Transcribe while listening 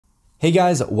Hey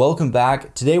guys, welcome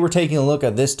back. Today we're taking a look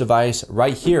at this device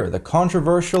right here, the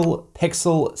controversial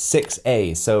Pixel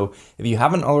 6a. So if you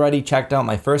haven't already checked out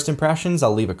my first impressions,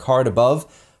 I'll leave a card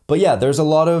above. But yeah, there's a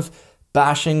lot of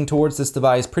bashing towards this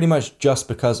device pretty much just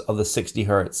because of the 60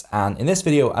 Hz. And in this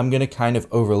video, I'm gonna kind of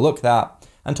overlook that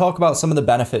and talk about some of the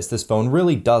benefits this phone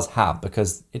really does have,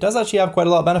 because it does actually have quite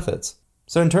a lot of benefits.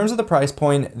 So in terms of the price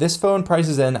point, this phone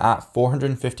prices in at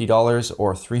 $450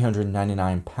 or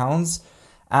 £399.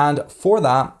 And for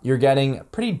that, you're getting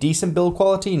pretty decent build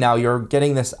quality. Now you're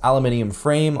getting this aluminum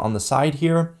frame on the side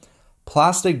here,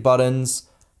 plastic buttons,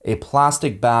 a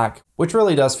plastic back, which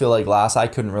really does feel like glass. I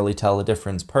couldn't really tell the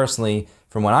difference personally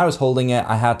from when I was holding it.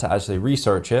 I had to actually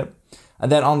research it. And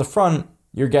then on the front,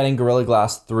 you're getting Gorilla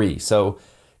Glass 3. So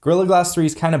Gorilla Glass 3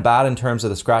 is kind of bad in terms of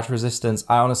the scratch resistance.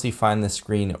 I honestly find this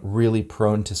screen really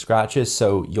prone to scratches,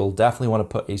 so you'll definitely want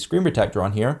to put a screen protector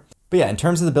on here. But yeah, in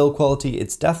terms of the build quality,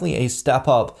 it's definitely a step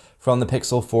up from the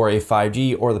Pixel 4a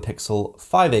 5G or the Pixel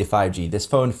 5a 5G. This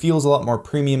phone feels a lot more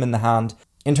premium in the hand.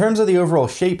 In terms of the overall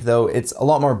shape though, it's a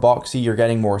lot more boxy. You're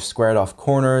getting more squared off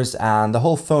corners, and the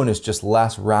whole phone is just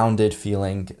less rounded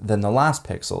feeling than the last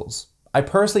Pixels. I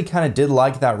personally kind of did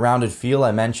like that rounded feel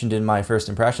I mentioned in my first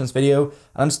impressions video, and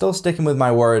I'm still sticking with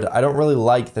my word. I don't really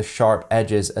like the sharp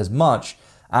edges as much,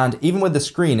 and even with the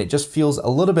screen, it just feels a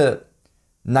little bit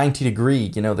 90 degree,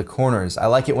 the corners. I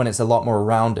like it when it's a lot more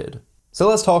rounded. So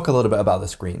let's talk a little bit about the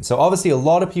screen. So obviously a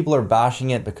lot of people are bashing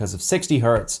it because of 60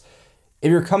 Hz. If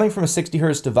you're coming from a 60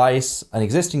 Hz device, an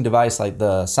existing device like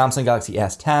the Samsung Galaxy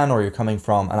S10, or you're coming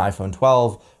from an iPhone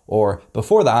 12 or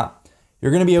before that,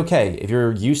 you're gonna be okay. If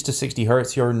you're used to 60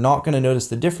 Hz, you're not gonna notice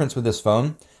the difference with this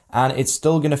phone, and it's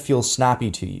still gonna feel snappy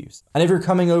to use. And if you're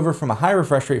coming over from a high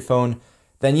refresh rate phone,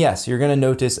 then yes, you're gonna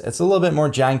notice it's a little bit more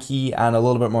janky and a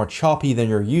little bit more choppy than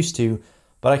you're used to,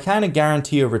 but I kind of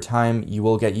guarantee over time you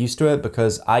will get used to it,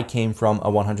 because I came from a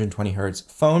 120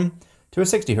 Hz phone to a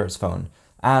 60 Hz phone,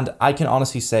 and I can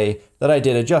honestly say that I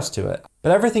did adjust to it.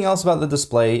 But everything else about the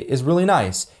display is really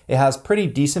nice. It has pretty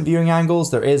decent viewing angles.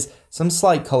 There is some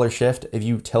slight color shift if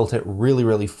you tilt it really,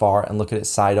 really far and look at it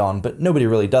side on, but nobody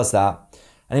really does that.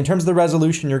 And in terms of the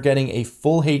resolution, you're getting a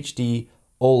full HD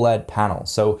OLED panel.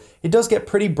 So it does get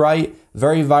pretty bright,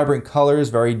 very vibrant colors,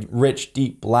 very rich,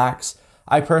 deep blacks.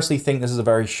 I personally think this is a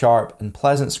very sharp and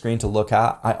pleasant screen to look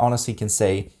at. I honestly can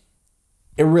say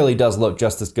it really does look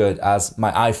just as good as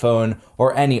my iPhone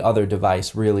or any other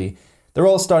device, really. They're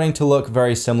all starting to look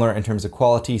very similar in terms of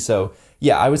quality. So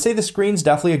yeah, I would say the screen's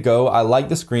definitely a go. I like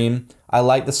the screen. I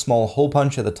like the small hole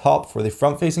punch at the top for the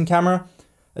front-facing camera.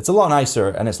 It's a lot nicer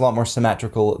and it's a lot more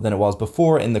symmetrical than it was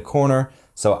before in the corner.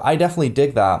 So I definitely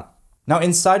dig that. Now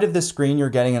inside of this screen, you're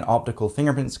getting an optical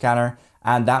fingerprint scanner,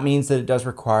 and that means that it does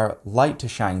require light to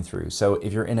shine through. So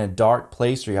if you're in a dark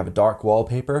place or you have a dark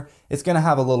wallpaper, it's gonna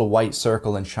have a little white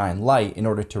circle and shine light in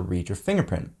order to read your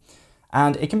fingerprint.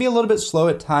 And it can be a little bit slow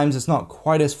at times. It's not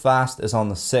quite as fast as on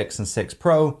the 6 and 6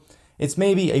 Pro. It's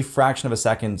maybe a fraction of a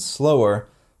second slower,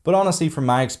 but honestly, from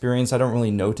my experience, I don't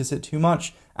really notice it too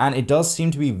much. And it does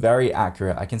seem to be very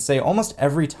accurate. I can say almost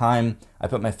every time I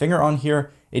put my finger on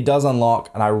here, it does unlock,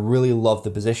 and I really love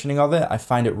the positioning of it. I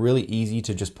find it really easy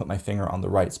to just put my finger on the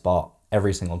right spot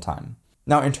every single time.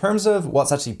 Now, in terms of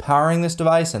what's actually powering this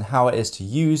device and how it is to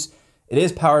use, it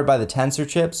is powered by the Tensor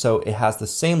chip, so it has the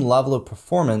same level of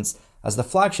performance as the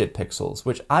flagship Pixels,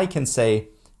 which I can say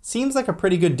seems like a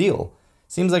pretty good deal.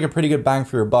 Seems like a pretty good bang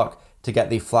for your buck to get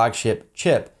the flagship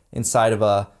chip inside of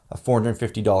a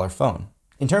 $450 phone.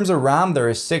 In terms of RAM, there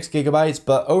is 6 gigabytes,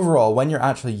 but overall, when you're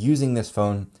actually using this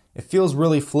phone, it feels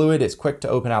really fluid. It's quick to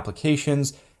open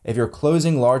applications. If you're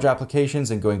closing large applications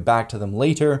and going back to them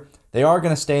later, they are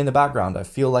going to stay in the background. I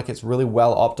feel like it's really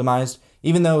well optimized,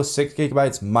 even though 6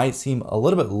 gigabytes might seem a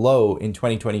little bit low in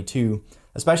 2022,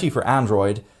 especially for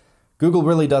Android. Google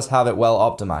really does have it well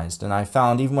optimized, and I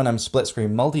found even when I'm split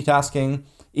screen multitasking,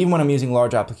 even when I'm using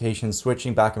large applications,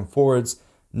 switching back and forwards,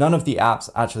 none of the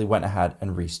apps actually went ahead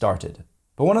and restarted.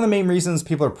 But one of the main reasons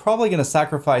people are probably going to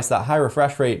sacrifice that high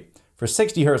refresh rate for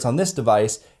 60 Hz on this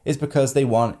device is because they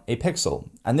want a Pixel.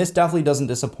 And this definitely doesn't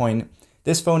disappoint.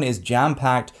 This phone is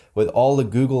jam-packed with all the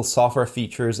Google software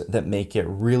features that make it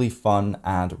really fun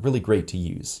and really great to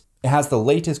use. It has the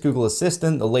latest Google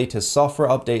Assistant, the latest software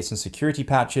updates and security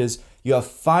patches. You have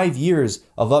 5 years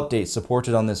of updates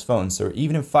supported on this phone. So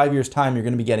even in 5 years' time, you're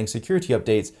going to be getting security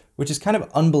updates, which is kind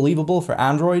of unbelievable for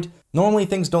Android. Normally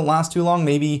things don't last too long,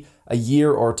 maybe a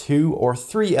year or 2 or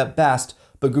 3 at best,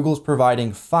 but Google's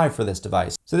providing 5 for this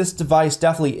device. So this device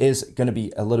definitely is going to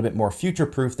be a little bit more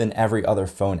future-proof than every other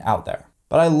phone out there.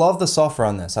 But I love the software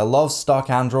on this. I love stock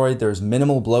Android. There's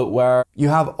minimal bloatware. You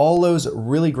have all those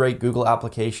really great Google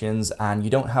applications, and you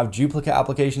don't have duplicate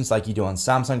applications like you do on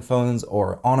Samsung phones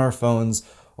or Honor phones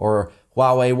or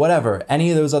Huawei, whatever. Any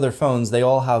of those other phones, they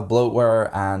all have bloatware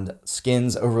and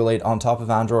skins overlaid on top of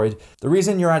Android. The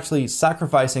reason you're actually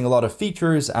sacrificing a lot of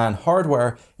features and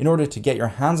hardware in order to get your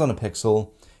hands on a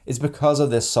Pixel is because of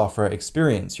this software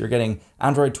experience. You're getting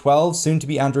Android 12, soon to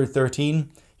be Android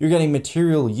 13. You're getting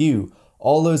Material You,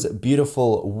 all those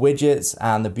beautiful widgets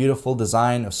and the beautiful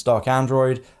design of stock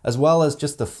Android, as well as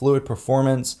just the fluid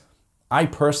performance. I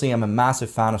personally am a massive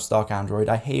fan of stock Android.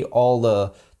 I hate all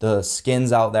the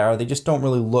skins out there. They just don't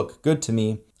really look good to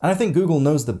me. And I think Google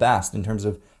knows the best in terms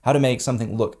of how to make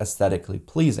something look aesthetically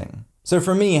pleasing. So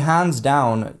for me, hands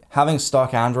down, having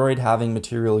stock Android, having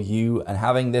Material You, and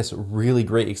having this really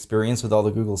great experience with all the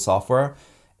Google software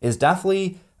is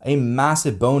definitely a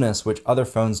massive bonus which other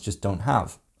phones just don't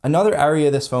have. Another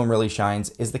area this phone really shines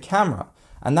is the camera,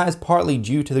 and that is partly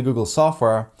due to the Google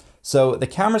software. So the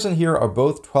cameras in here are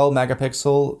both 12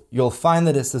 megapixel. You'll find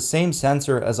that it's the same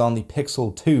sensor as on the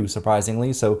Pixel 2,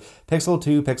 surprisingly. So Pixel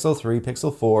 2, Pixel 3,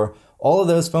 Pixel 4, all of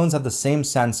those phones have the same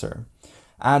sensor.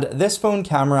 And this phone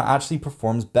camera actually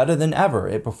performs better than ever.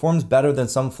 It performs better than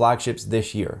some flagships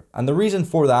this year. And the reason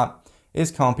for that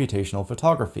is computational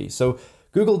photography. So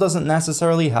Google doesn't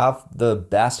necessarily have the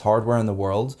best hardware in the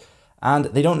world, and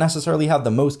they don't necessarily have the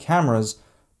most cameras,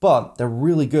 but they're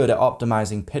really good at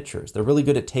optimizing pictures. They're really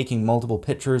good at taking multiple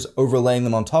pictures, overlaying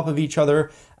them on top of each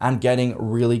other, and getting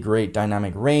really great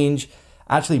dynamic range,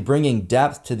 actually bringing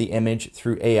depth to the image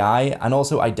through AI, and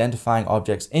also identifying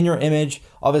objects in your image.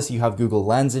 Obviously, you have Google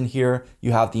Lens in here.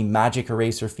 You have the Magic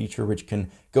Eraser feature, which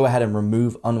can go ahead and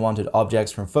remove unwanted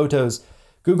objects from photos.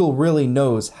 Google really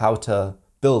knows how to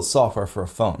build software for a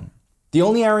phone. The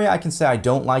only area I can say I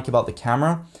don't like about the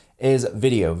camera is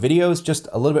video. Video is just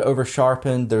a little bit over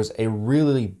sharpened. There's a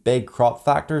really big crop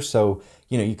factor, so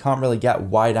you can't really get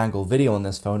wide angle video on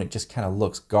this phone. It just kind of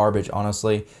looks garbage,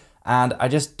 honestly. And I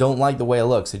just don't like the way it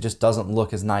looks. It just doesn't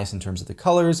look as nice in terms of the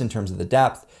colors, in terms of the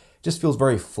depth. It just feels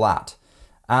very flat.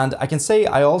 And I can say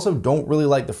I also don't really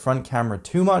like the front camera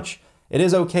too much. It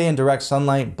is okay in direct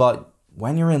sunlight, but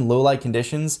when you're in low light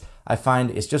conditions, I find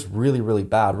it's just really, really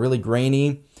bad, really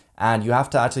grainy. And you have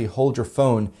to actually hold your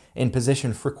phone in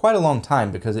position for quite a long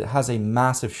time because it has a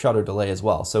massive shutter delay as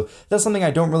well. So that's something I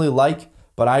don't really like,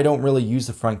 but I don't really use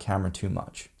the front camera too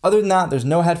much. Other than that, there's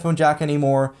no headphone jack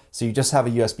anymore, so you just have a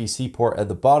USB-C port at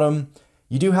the bottom.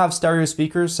 You do have stereo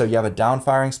speakers, so you have a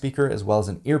down-firing speaker as well as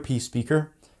an earpiece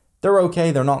speaker. They're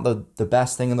okay, they're not the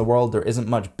best thing in the world, there isn't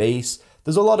much bass.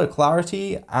 There's a lot of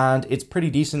clarity, and it's pretty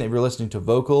decent if you're listening to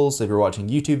vocals, if you're watching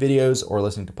YouTube videos or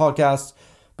listening to podcasts.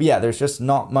 But yeah, there's just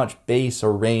not much bass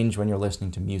or range when you're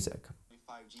listening to music.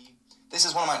 5G. This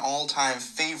is one of my all-time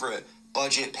favorite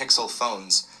budget Pixel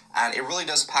phones, and it really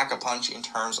does pack a punch in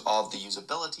terms of the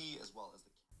usability as well as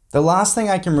the last thing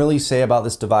I can really say about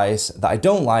this device that I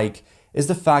don't like is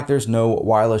the fact there's no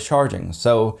wireless charging.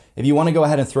 So if you want to go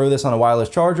ahead and throw this on a wireless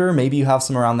charger, maybe you have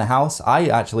some around the house. I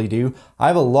actually do. I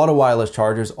have a lot of wireless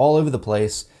chargers all over the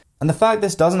place. And the fact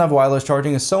this doesn't have wireless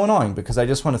charging is so annoying because I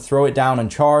just want to throw it down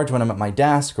and charge when I'm at my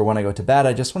desk or when I go to bed.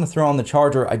 I just want to throw on the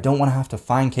charger. I don't want to have to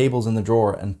find cables in the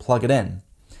drawer and plug it in.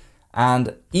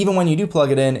 And even when you do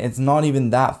plug it in, it's not even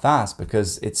that fast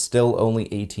because it's still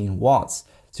only 18 watts.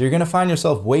 So you're going to find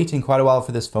yourself waiting quite a while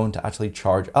for this phone to actually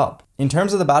charge up. In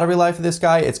terms of the battery life of this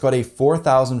guy, it's got a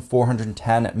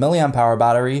 4,410 milliamp hour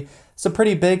battery. It's a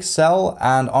pretty big cell,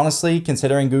 and honestly,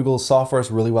 considering Google's software is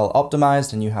really well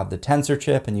optimized and you have the Tensor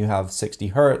chip and you have 60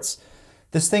 Hertz,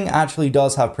 this thing actually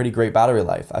does have pretty great battery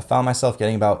life. I found myself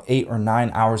getting about 8 or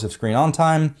 9 hours of screen on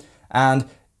time, and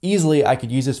easily I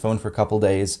could use this phone for a couple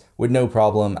days with no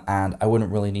problem, and I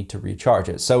wouldn't really need to recharge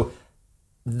it. So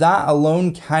that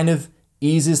alone kind of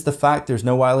eases the fact there's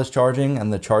no wireless charging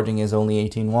and the charging is only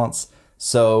 18 watts.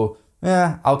 So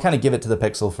yeah, I'll kind of give it to the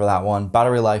Pixel for that one.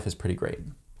 Battery life is pretty great.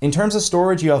 In terms of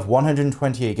storage, you have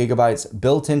 128 gigabytes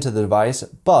built into the device,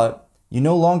 but you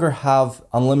no longer have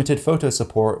unlimited photo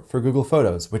support for Google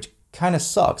Photos, which kind of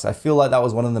sucks. I feel like that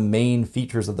was one of the main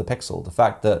features of the Pixel, the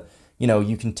fact that,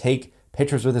 you can take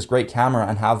pictures with this great camera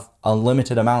and have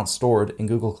unlimited amounts stored in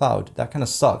Google Cloud. That kind of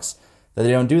sucks that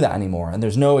they don't do that anymore. And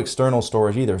there's no external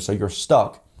storage either, so you're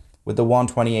stuck with the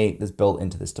 128 that's built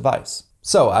into this device.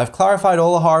 So I've clarified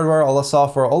all the hardware, all the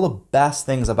software, all the best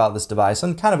things about this device,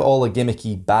 and kind of all the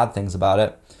gimmicky bad things about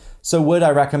it. So would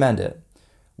I recommend it?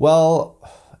 Well,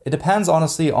 it depends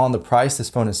honestly on the price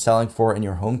this phone is selling for in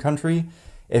your home country.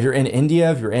 If you're in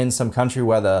India, if you're in some country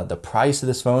where the price of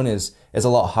this phone is a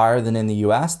lot higher than in the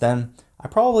US, then I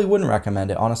probably wouldn't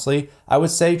recommend it, honestly. I would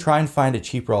say try and find a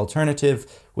cheaper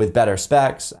alternative with better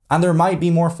specs, and there might be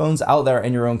more phones out there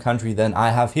in your own country than I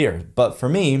have here. But for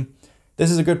me, this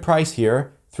is a good price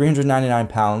here,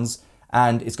 £399,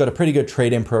 and it's got a pretty good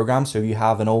trade-in program. So if you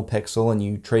have an old Pixel and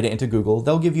you trade it into Google,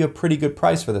 they'll give you a pretty good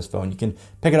price for this phone. You can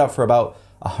pick it up for about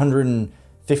 £150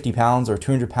 or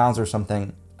 £200 or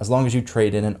something, as long as you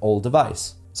trade in an old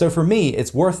device. So for me,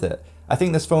 it's worth it. I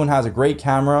think this phone has a great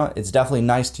camera. It's definitely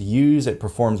nice to use. It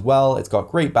performs well. It's got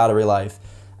great battery life,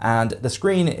 and the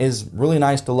screen is really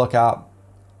nice to look at.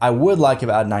 I would like if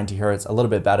it had 90 Hz a little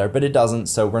bit better, but it doesn't,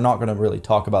 so we're not going to really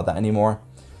talk about that anymore.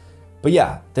 But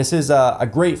yeah, this is a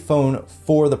great phone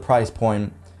for the price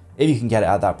point, if you can get it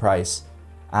at that price.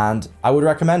 And I would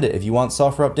recommend it if you want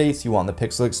software updates, you want the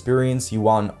Pixel experience, you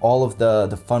want all of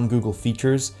the fun Google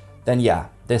features, then yeah,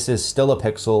 this is still a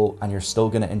Pixel and you're still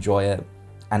going to enjoy it,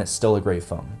 and it's still a great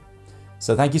phone.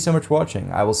 So thank you so much for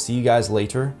watching. I will see you guys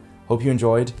later. Hope you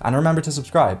enjoyed, and remember to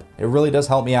subscribe. It really does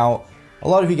help me out. A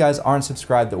lot of you guys aren't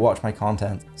subscribed that watch my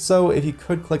content, so if you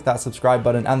could click that subscribe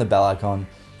button and the bell icon,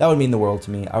 that would mean the world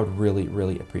to me. I would really,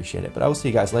 really appreciate it. But I will see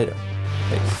you guys later.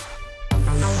 Peace.